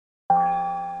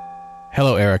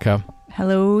Hello, Erica.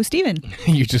 Hello, Stephen.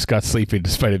 You just got sleepy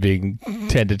despite it being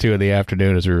 10 to 2 in the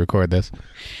afternoon as we record this.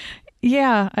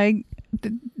 Yeah,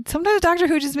 sometimes Doctor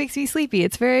Who just makes me sleepy.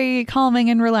 It's very calming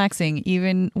and relaxing,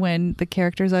 even when the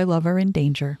characters I love are in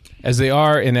danger. As they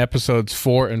are in episodes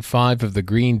 4 and 5 of The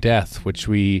Green Death, which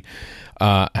we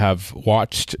have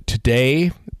watched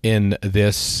today in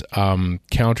this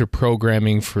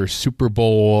counter-programming for Super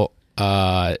Bowl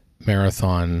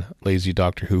marathon Lazy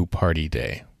Doctor Who Party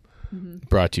Day. Mm-hmm.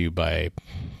 Brought to you by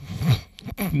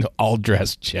All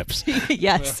Dressed Chips.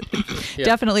 Yes, yeah.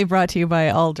 Definitely brought to you by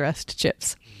All Dressed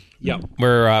Chips. Yep.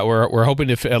 We're hoping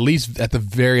to at the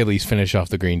very least finish off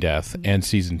The Green Death and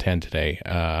season 10 today,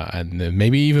 and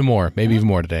maybe even more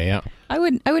today. Yeah. I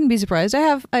wouldn't be surprised.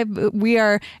 We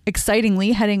are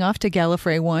excitingly heading off to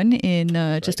Gallifrey 1 in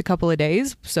just a couple of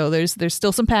days. So there's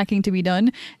still some packing to be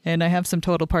done, and I have some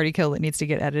Total Party Kill that needs to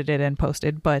get edited and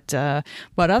posted. But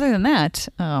other than that,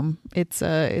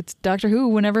 it's Doctor Who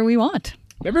whenever we want.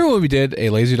 Remember when we did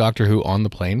a Lazy Doctor Who on the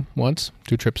plane once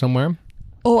to a trip somewhere?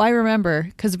 Oh, I remember,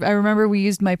 because I remember we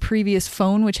used my previous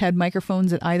phone, which had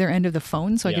microphones at either end of the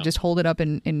phone, so I could just hold it up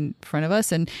in front of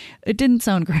us, and it didn't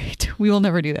sound great. We will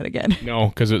never do that again. No,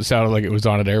 because it sounded like it was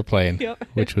on an airplane,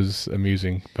 which was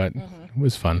amusing, but it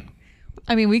was fun.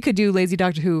 I mean, we could do Lazy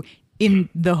Doctor Who in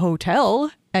the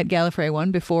hotel at Gallifrey 1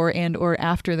 before and or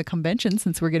after the convention,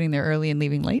 since we're getting there early and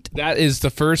leaving late. That is the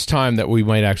first time that we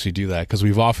might actually do that, because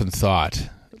we've often thought,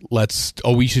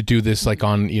 we should do this like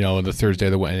on, the Thursday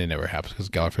of the Wednesday. It never happens because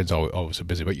Gallifrey's always so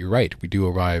busy. But you're right. We do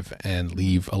arrive and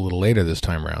leave a little later this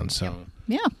time around. So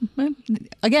yeah.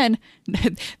 Again,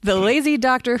 the Lazy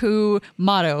Doctor Who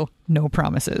motto: no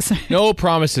promises. No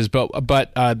promises. But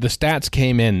the stats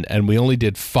came in, and we only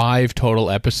did 5 total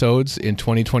episodes in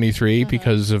 2023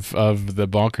 because of the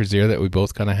bonkers year that we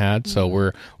both kind of had. So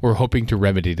we're hoping to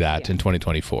remedy that in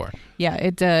 2024.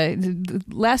 Yeah,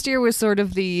 last year was sort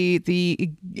of the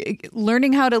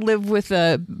learning how to live with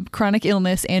a chronic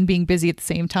illness and being busy at the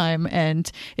same time,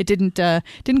 and it didn't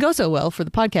go so well for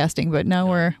the podcasting. But now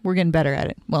we're getting better at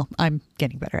it. Well, I'm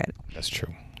getting better at it. That's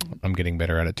true. I'm getting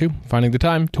better at it too. Finding the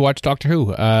time to watch Doctor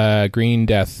Who, Green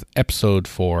Death, episode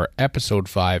 4, episode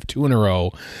 5, 2 in a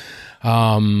row.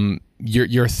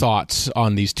 Your thoughts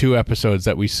on these 2 episodes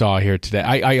that we saw here today?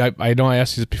 I know I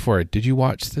asked you this before. Did you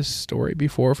watch this story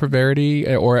before for Verity,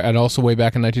 and also way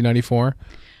back in 1994?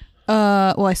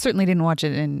 Well, I certainly didn't watch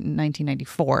it in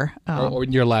 1994. Or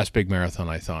in your last big marathon,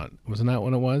 I thought. Wasn't that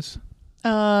when it was?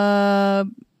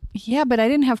 Yeah, but I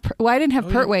didn't have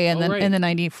Pertwee in the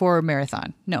 94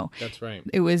 marathon. No. That's right.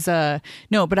 It was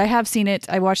no, but I have seen it.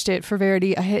 I watched it for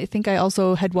Verity. I think I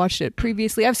also had watched it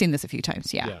previously. I've seen this a few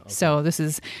times, yeah. Okay. So this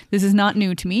is not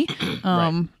new to me.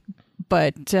 Right.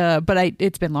 But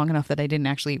it's been long enough that I didn't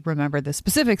actually remember the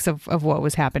specifics of what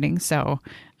was happening. So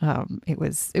it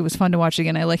was fun to watch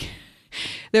again.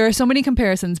 There are so many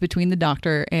comparisons between the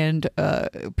Doctor and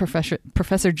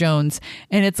Professor Jones,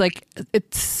 and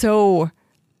it's so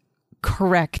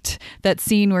correct. That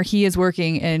scene where he is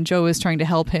working and Jo is trying to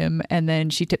help him, and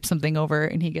then she tips something over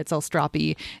and he gets all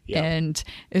stroppy, and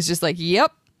it's just like,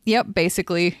 yep,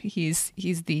 basically he's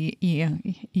the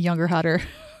younger, hotter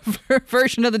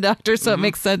version of the Doctor, so it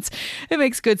makes sense. It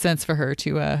makes good sense for her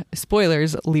to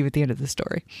spoilers, leave at the end of the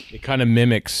story. It kind of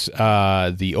mimics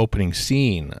the opening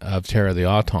scene of Terror of the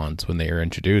Autons when they are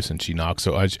introduced, and she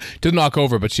doesn't knock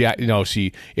over, but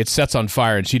it sets on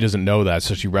fire, and she doesn't know that,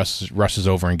 so she rushes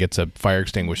over and gets a fire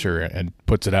extinguisher and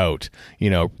puts it out,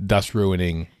 thus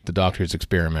ruining the Doctor's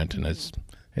experiment, and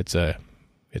it's a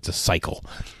cycle.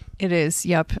 It is,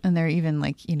 yep. And they're even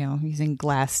using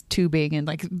glass tubing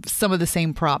and some of the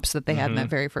same props that they had in that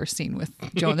very first scene with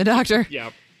Jo and the Doctor.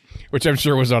 Yep. Which I'm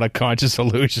sure was not a conscious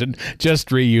illusion, just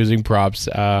reusing props.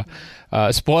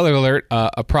 Spoiler alert,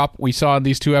 a prop we saw in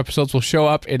these 2 episodes will show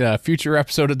up in a future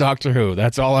episode of Doctor Who.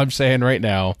 That's all I'm saying right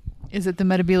now. Is it the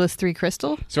Metebelis 3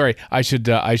 crystal? Sorry, I should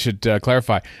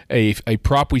clarify. A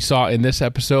prop we saw in this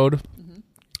episode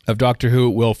of Doctor Who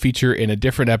will feature in a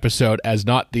different episode as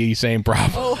not the same prop.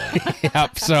 Oh.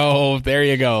 Yep, so there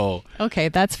you go. Okay,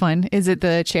 that's fun. Is it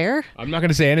the chair? I'm not going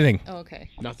to say anything. Oh, okay.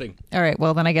 Nothing. All right,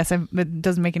 well, then I guess it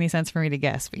doesn't make any sense for me to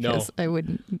guess because I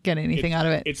wouldn't get anything out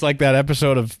of it. It's like that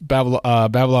episode of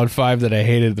Babylon 5 that I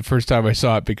hated the first time I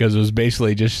saw it because it was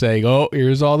basically just saying, oh,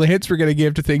 here's all the hints we're going to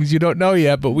give to things you don't know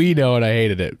yet, but we know, and I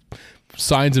hated it.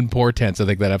 Signs and Portents, I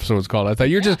think that episode was called. I thought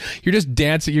you're just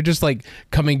dancing, you're just like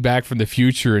coming back from the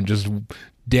future and just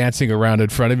dancing around in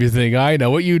front of you, thinking, I know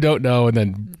what you don't know, and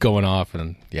then going off,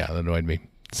 and that annoyed me.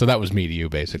 So that was me to you,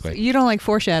 basically. You don't like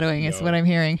foreshadowing, is what I'm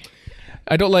hearing.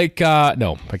 I don't like,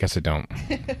 no, I guess I don't.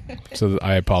 So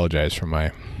I apologize for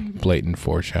my blatant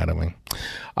foreshadowing.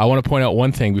 I want to point out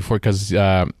one thing before, because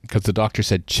the doctor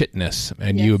said chitness,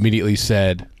 and you immediately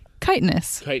said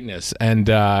Chitinous. chitinous, and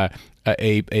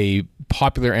a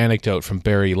popular anecdote from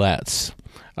Barry Letts.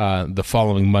 The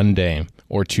following Monday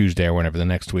or Tuesday or whenever the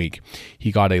next week,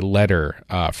 he got a letter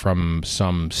from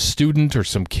some student or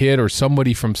some kid or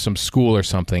somebody from some school or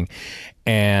something,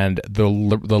 and the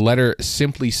letter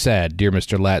simply said, "Dear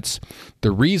Mr. Letts,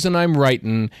 the reason I'm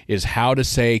writing is how to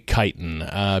say chitin,"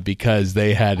 because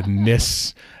they had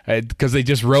because they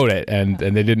just wrote it and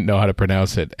they didn't know how to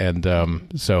pronounce it, and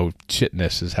so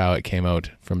chitinous is how it came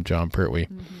out from John Pertwee.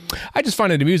 I just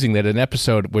find it amusing that an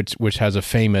episode which has a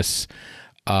famous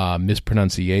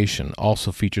mispronunciation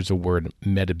also features a word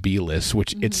metabilis,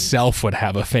 which itself would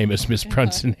have a famous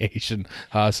mispronunciation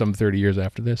some 30 years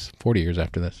after this, 40 years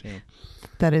after this. Yeah.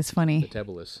 That is funny.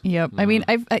 Metabilis. Yep. I mean,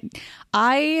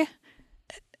 I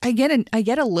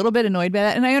get a little bit annoyed by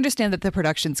that, and I understand that the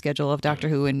production schedule of Doctor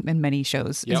Who and many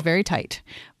shows is very tight,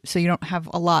 so you don't have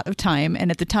a lot of time.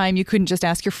 And at the time, you couldn't just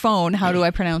ask your phone, "How do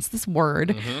I pronounce this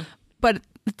word?" But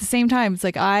at the same time, it's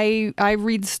like I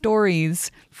read stories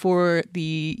for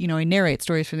I narrate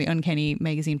stories for the Uncanny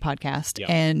Magazine podcast.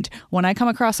 And when I come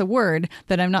across a word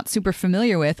that I'm not super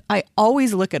familiar with, I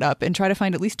always look it up and try to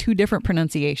find at least 2 different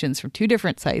pronunciations from 2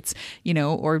 different sites,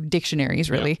 or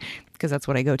dictionaries, really, because that's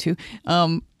what I go to.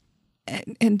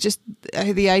 And just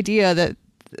the idea that,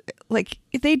 like,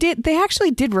 they actually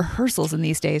did rehearsals in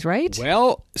these days, right?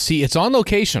 Well, see, it's on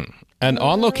location. And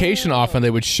on location, often they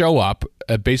would show up,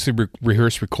 basically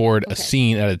record a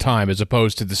scene at a time, as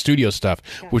opposed to the studio stuff,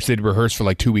 which they'd rehearse for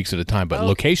like 2 weeks at a time. But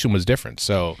location was different.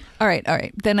 So all right.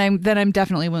 Then I'm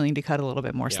definitely willing to cut a little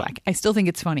bit more slack. I still think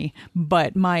it's funny,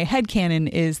 but my headcanon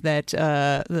is that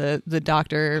the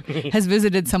doctor has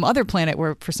visited some other planet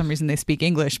where for some reason they speak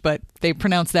English, but they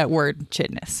pronounce that word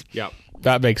chitinous. Yeah,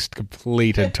 that makes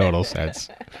complete and total sense.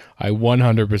 I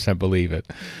 100% believe it.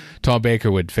 Tom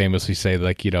Baker would famously say,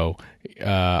 like,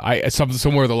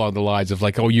 somewhere along the lines of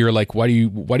like, "Oh, you're like, why are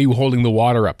you holding the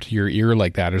water up to your ear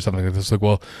like that?" or something like this. Like,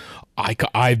 well,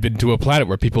 I've been to a planet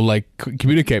where people like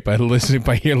communicate by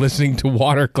listening to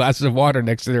water, glasses of water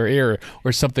next to their ear,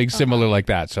 or something similar like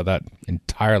that. So that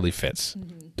entirely fits.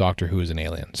 Doctor Who is an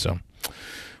alien, so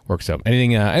works out.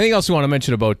 Anything else you want to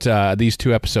mention about these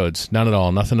 2 episodes? None at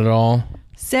all. Nothing at all.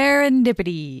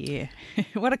 Serendipity.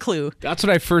 What a clue. That's when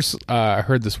I first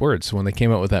heard this word. So when they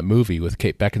came out with that movie with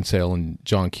Kate Beckinsale and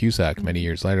John Cusack many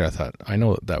years later, I thought, I know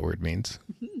what that word means.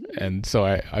 And so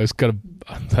I was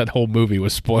that whole movie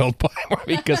was spoiled by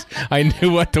me because I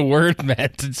knew what the word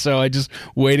meant. And so I just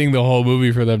waiting the whole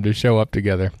movie for them to show up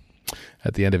together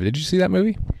at the end of it. Did you see that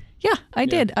movie? Yeah, I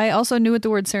did. I also knew what the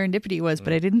word serendipity was,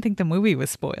 but I didn't think the movie was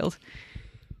spoiled.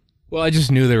 Well, I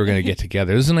just knew they were going to get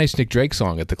together. There's a nice Nick Drake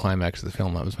song at the climax of the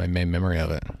film. That was my main memory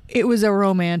of it. It was a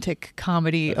romantic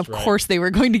comedy. That's of course they were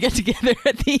going to get together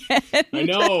at the end. I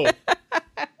know.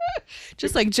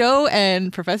 Just like Joe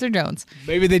and Professor Jones.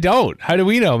 Maybe they don't. How do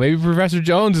we know? Maybe Professor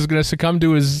Jones is going to succumb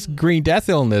to his Green Death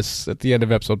illness at the end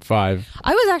of episode 5.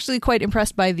 I was actually quite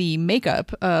impressed by the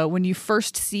makeup. When you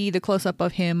first see the close-up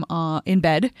of him in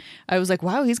bed, I was like,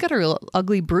 wow, he's got a real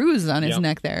ugly bruise on his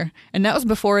neck there. And that was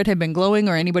before it had been glowing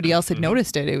or anybody else had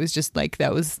noticed it. It was just like,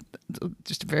 that was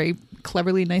just a very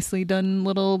cleverly, nicely done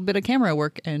little bit of camera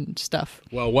work and stuff.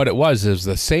 Well, what it was is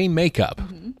the same makeup,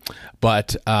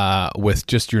 but with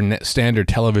just your standard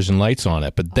television lights on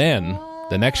it. But then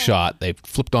the next shot, they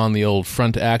flipped on the old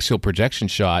front axial projection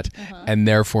shot and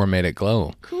therefore made it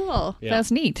glow. Cool. Yeah.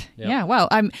 That's neat. Yeah. Wow.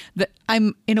 I'm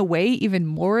in a way even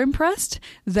more impressed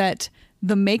that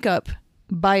the makeup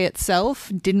by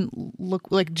itself didn't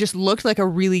looked like a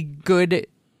really good,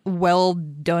 well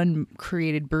done,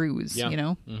 created bruise.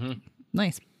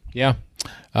 Nice. Yeah.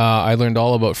 I learned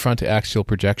all about front axial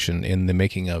projection in the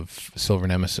making of Silver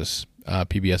Nemesis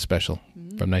PBS special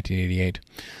from 1988.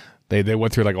 They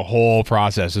went through like a whole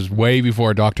process. It was way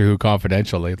before Doctor Who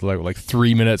Confidential. They had like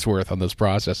 3 minutes worth on this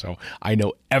process. So I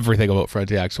know everything about front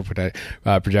axial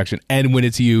projection. And when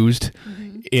it's used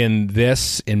in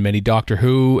many Doctor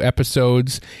Who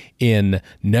episodes, in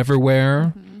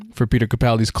Neverwhere, for Peter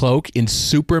Capaldi's cloak, in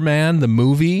Superman, the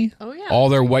movie, all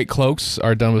their white cloaks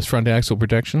are done with front axial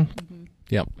projection.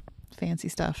 Yep. Fancy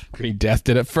stuff. Green Death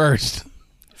did it first.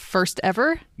 First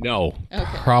ever? No,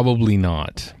 probably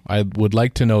not. I would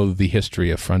like to know the history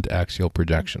of front axial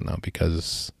projection, though,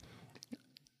 because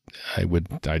I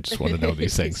just want to know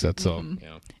these things. That's all.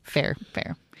 Yeah. Fair.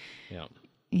 Yeah.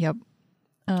 Yep.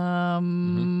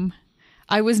 I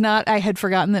had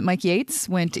forgotten that Mike Yates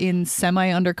went in semi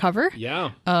undercover.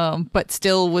 Yeah. But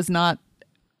still was not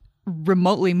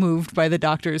remotely moved by the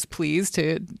doctor's pleas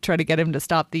to try to get him to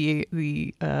stop the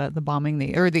bombing,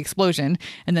 the explosion,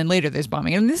 and then later there's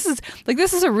bombing. And this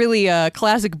is a really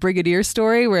classic Brigadier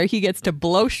story where he gets to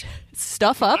blow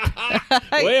stuff up,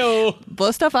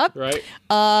 blow stuff up, right,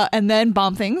 and then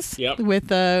bomb things. Yep.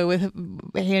 with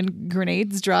hand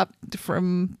grenades dropped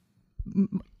from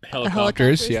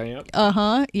helicopters. Yeah.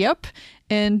 Yep.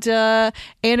 And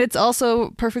it's also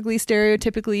perfectly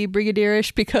stereotypically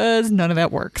brigadierish because none of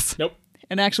that works. Nope.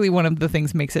 And actually, one of the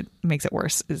things makes it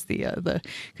worse is the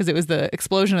because it was the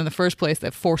explosion in the first place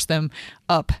that forced them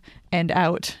up and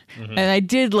out. And I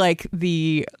did like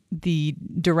the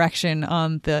direction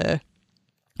on the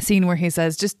scene where he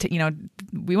says, just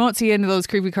we won't see any of those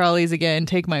creepy crawlies again,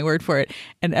 take my word for it.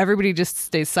 And everybody just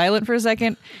stays silent for a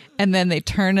second, and then they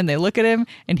turn and they look at him,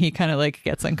 and he kind of like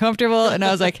gets uncomfortable. And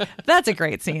I was like, that's a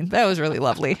great scene. That was really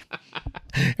lovely.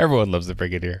 Everyone loves the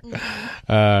Brigadier.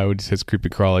 When he says creepy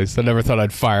crawlies, I never thought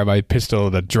I'd fire my pistol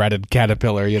at a dreaded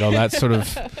caterpillar, that sort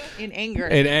of in anger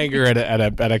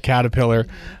at a caterpillar.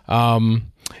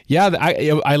 Yeah,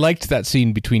 I liked that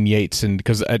scene between Yates and,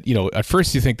 because at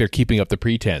first you think they're keeping up the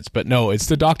pretense, but no, it's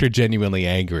the doctor genuinely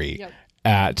angry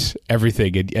at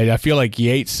everything, and I feel like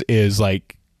Yates is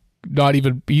like not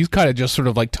even, he's kind of just sort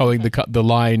of like towing the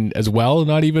line as well,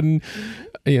 not even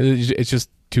it's just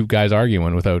two guys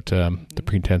arguing without the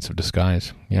pretense of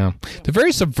disguise. Yeah, it's a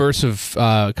very subversive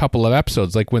couple of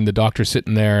episodes, like when the doctor's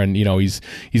sitting there and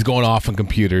he's going off on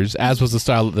computers, as was the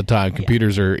style at the time.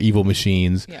 Computers are evil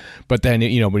machines. But then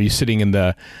when he's sitting in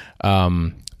the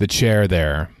chair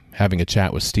there having a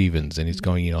chat with Stevens, and he's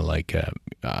going all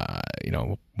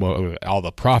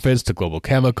the profits to global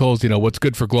chemicals, what's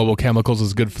good for global chemicals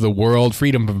is good for the world,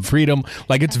 freedom from freedom.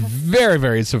 Like, it's very,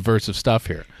 very subversive stuff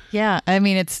here. Yeah, I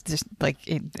mean, it's just like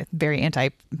very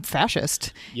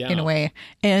anti-fascist in a way.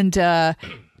 And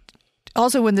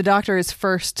also when the doctor is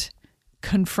first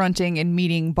confronting and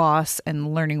meeting Boss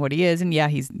and learning what he is, and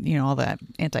he's, all that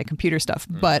anti-computer stuff.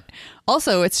 But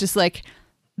also it's just like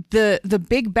the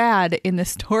big bad in this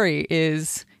story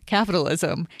is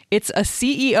capitalism. It's a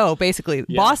CEO, basically.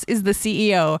 Boss is the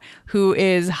CEO who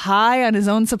is high on his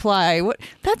own supply.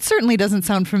 That certainly doesn't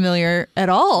sound familiar at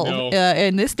all. No.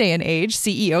 In this day and age.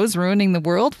 CEOs ruining the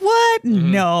world? What?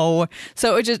 No.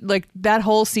 So it just, like, that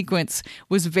whole sequence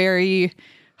was very,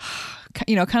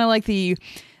 kind of like the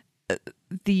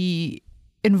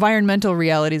environmental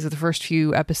realities of the first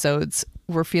few episodes.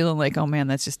 We're feeling like, oh man,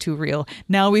 that's just too real.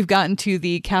 Now we've gotten to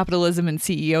the capitalism and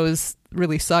CEOs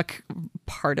really suck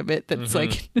part of it. That's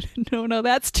like, no,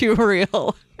 that's too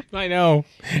real. I know.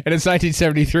 And it's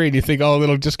 1973 and you think, oh,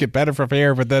 it'll just get better from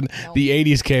here. But then the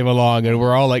 80s came along and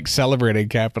we're all like celebrating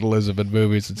capitalism in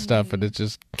movies and stuff. And it's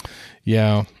just,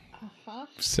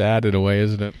 sad in a way,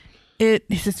 isn't it?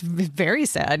 It's just very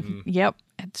sad. Yep.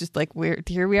 It's just like,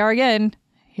 here we are again.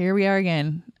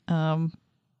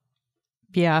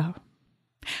 Yeah.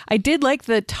 I did like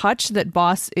the touch that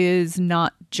Boss is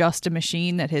not just a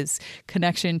machine, that his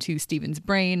connection to Steven's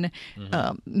brain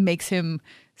makes him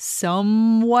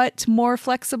somewhat more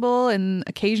flexible and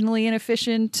occasionally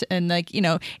inefficient. And like,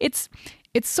 it's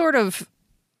sort of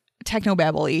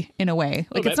technobabble-y in a way.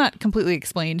 Like, it's not completely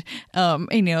explained. And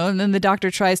then the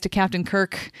doctor tries to Captain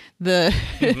Kirk the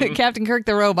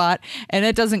robot, and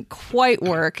it doesn't quite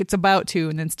work. It's about to,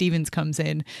 and then Stevens comes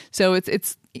in. So it's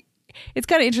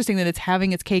kind of interesting that it's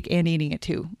having its cake and eating it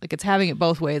too. Like, it's having it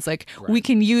both ways. Like, we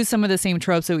can use some of the same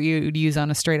tropes that we would use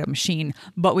on a straight up machine,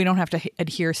 but we don't have to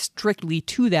adhere strictly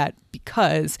to that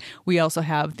because we also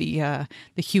have the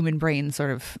human brain sort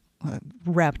of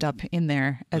wrapped up in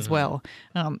there as well.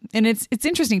 And it's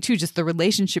interesting too, just the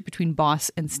relationship between Boss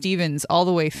and Stevens all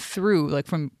the way through, like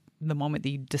from the moment that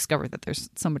you discover that there's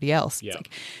somebody else. It's like,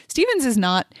 Stevens is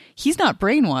he's not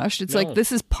brainwashed. It's like,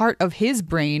 this is part of his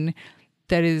brain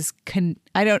that is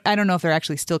I don't know if they're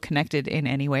actually still connected in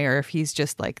any way, or if he's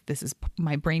just like, this is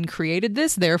my brain created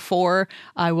this, therefore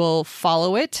I will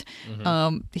follow it.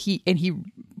 He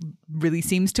really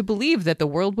seems to believe that the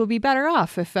world will be better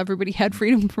off if everybody had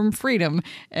freedom from freedom,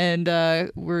 and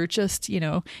we're just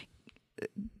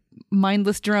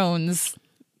mindless drones,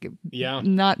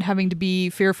 not having to be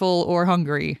fearful or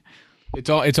hungry.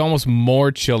 It's almost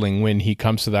more chilling when he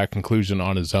comes to that conclusion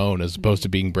on his own, as opposed to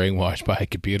being brainwashed by a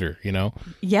computer,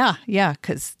 Yeah,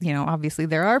 because obviously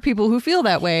there are people who feel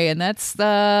that way, and that's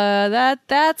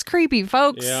that's creepy,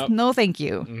 folks. Yep. No, thank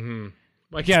you.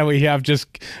 Why can't we have just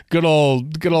good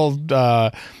old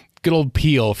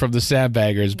Peel from the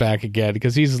Sandbaggers back again?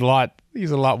 Because he's a lot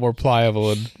more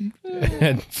pliable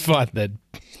and fun than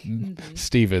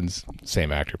Stevens,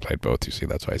 same actor, played both. You see,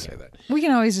 that's why I say that. We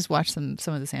can always just watch some of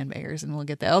the Sandbaggers and we'll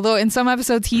get that. Although in some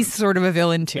episodes he's sort of a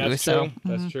villain too. That's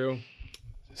true.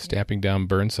 Stamping down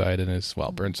Burnside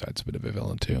Burnside's a bit of a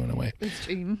villain too in a way.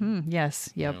 Yes.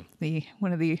 Yep. Yeah.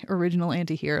 One of the original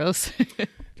anti-heroes.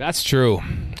 That's true.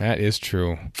 That is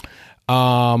true.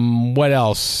 What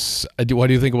else? What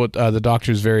do you think about the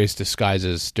Doctor's various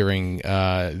disguises during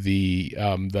the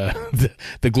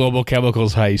Global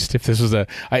Chemicals heist? If this was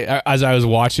as I was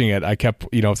watching it, I kept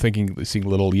thinking, seeing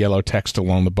little yellow text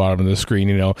along the bottom of the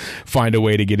screen. Find a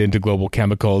way to get into Global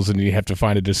Chemicals, and you have to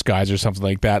find a disguise or something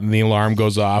like that. And the alarm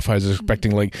goes off. I was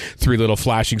expecting like 3 little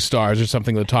flashing stars or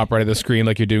something at the top right of the screen,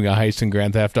 like you're doing a heist in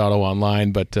Grand Theft Auto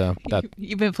Online. But that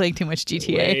you've been playing too much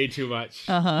GTA. Way too much.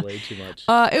 Way too much.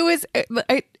 It was.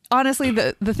 Honestly,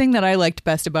 the thing that I liked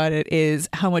best about it is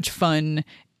how much fun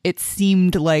it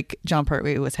seemed like John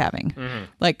Pertwee was having.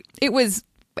 Like it was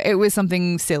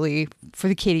something silly for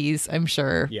the kiddies, I'm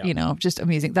sure. Yeah. Just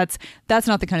amusing. That's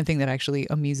not the kind of thing that actually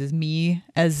amuses me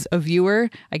as a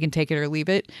viewer. I can take it or leave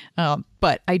it.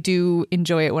 But I do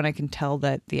enjoy it when I can tell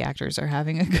that the actors are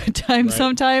having a good time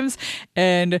sometimes.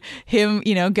 And him,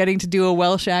 getting to do a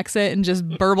Welsh accent and just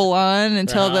burble on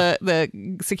until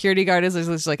the security guard is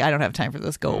just like, I don't have time for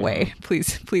this. Go away.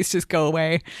 Please just go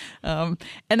away. And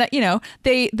that,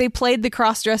 they played the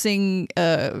cross-dressing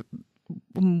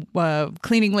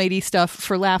cleaning lady stuff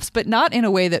for laughs, but not in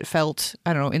a way that felt,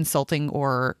 I don't know, insulting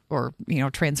or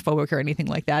transphobic or anything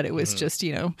like that. It was just,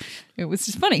 it was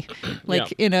just funny,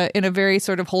 like in a very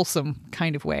sort of wholesome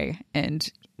kind of way, and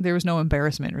there was no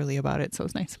embarrassment really about it, so it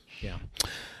was nice. Yeah.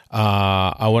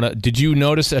 Did you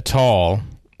notice at all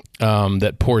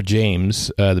that poor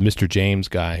James, the Mr. James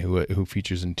guy who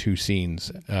features in 2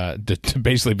 scenes, to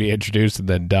basically be introduced and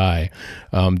then die?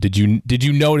 Did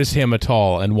you notice him at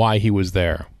all and why he was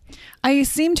there? I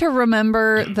seem to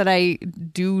remember that I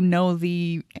do know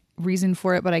the reason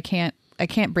for it, but I can't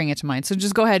bring it to mind. So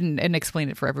just go ahead and explain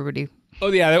it for everybody.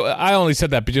 Oh yeah, I only said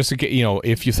that, but just to get,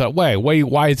 if you thought,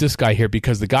 why is this guy here?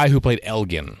 Because the guy who played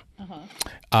Elgin.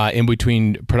 In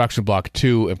between Production Block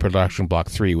 2 and Production Block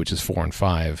 3, which is 4 and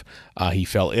 5, he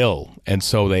fell ill, and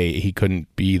so he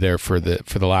couldn't be there for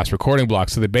the last recording block.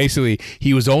 So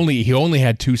he only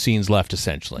had 2 scenes left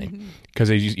essentially, because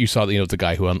you saw the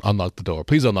guy who unlocked the door.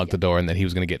 Please unlock the door, and then he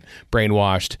was going to get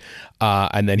brainwashed,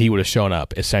 and then he would have shown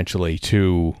up essentially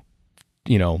to,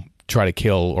 try to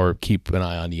kill or keep an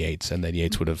eye on Yates, and then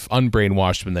Yates would have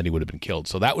unbrainwashed him, and then he would have been killed.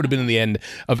 So that would have been the end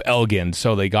of Elgin.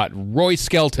 So they got Roy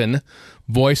Skelton,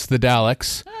 voiced the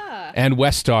Daleks, and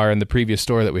Westar in the previous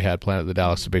story that we had, Planet of the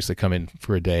Daleks, to basically come in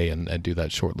for a day and do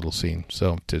that short little scene.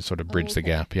 So to sort of bridge the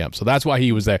gap. Yeah. So that's why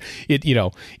he was there.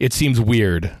 It seems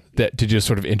weird that to just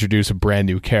sort of introduce a brand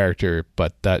new character,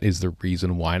 but that is the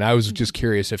reason why. And I was just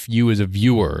curious if you as a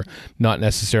viewer, not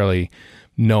necessarily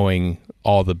knowing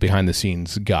all the behind the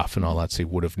scenes guff and all that, so you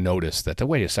would have noticed that,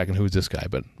 wait a second, who's this guy?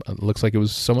 But it looks like it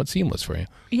was somewhat seamless for you.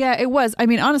 Yeah, it was. I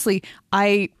mean, honestly,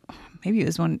 maybe it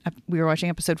was when we were watching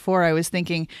episode 4, I was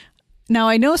thinking, now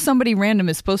I know somebody random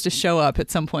is supposed to show up at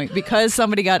some point because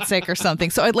somebody got sick or something.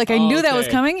 So I knew that was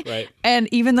coming. Right. And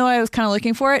even though I was kind of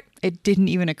looking for it, it didn't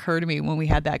even occur to me when we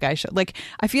had that guy show. Like,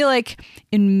 I feel like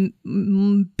in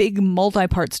big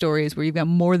multi-part stories where you've got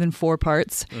more than 4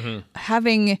 parts,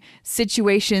 having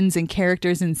situations and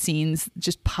characters and scenes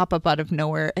just pop up out of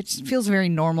nowhere, it just feels very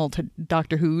normal to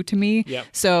Doctor Who to me. Yep.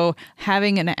 So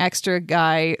having an extra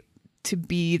guy to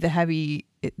be the heavy,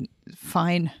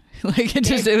 fine. Like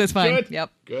it was fine. Good.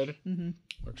 Yep. Good.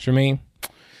 Works for me.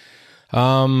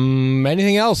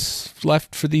 Anything else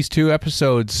left for these 2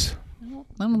 episodes?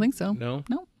 I don't think so. No.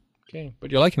 Okay, but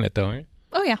you're liking it though, right?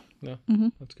 Oh yeah. No.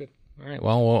 That's good. All right.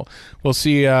 Well, we'll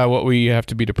see what we have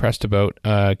to be depressed about: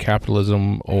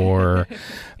 capitalism or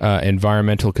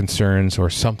environmental concerns or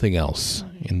something else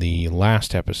in the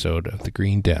last episode of The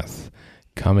Green Death,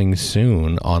 coming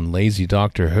soon on Lazy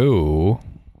Doctor Who.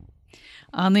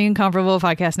 On the Incomparable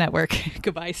Podcast Network.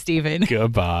 Goodbye, Stephen.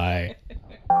 Goodbye.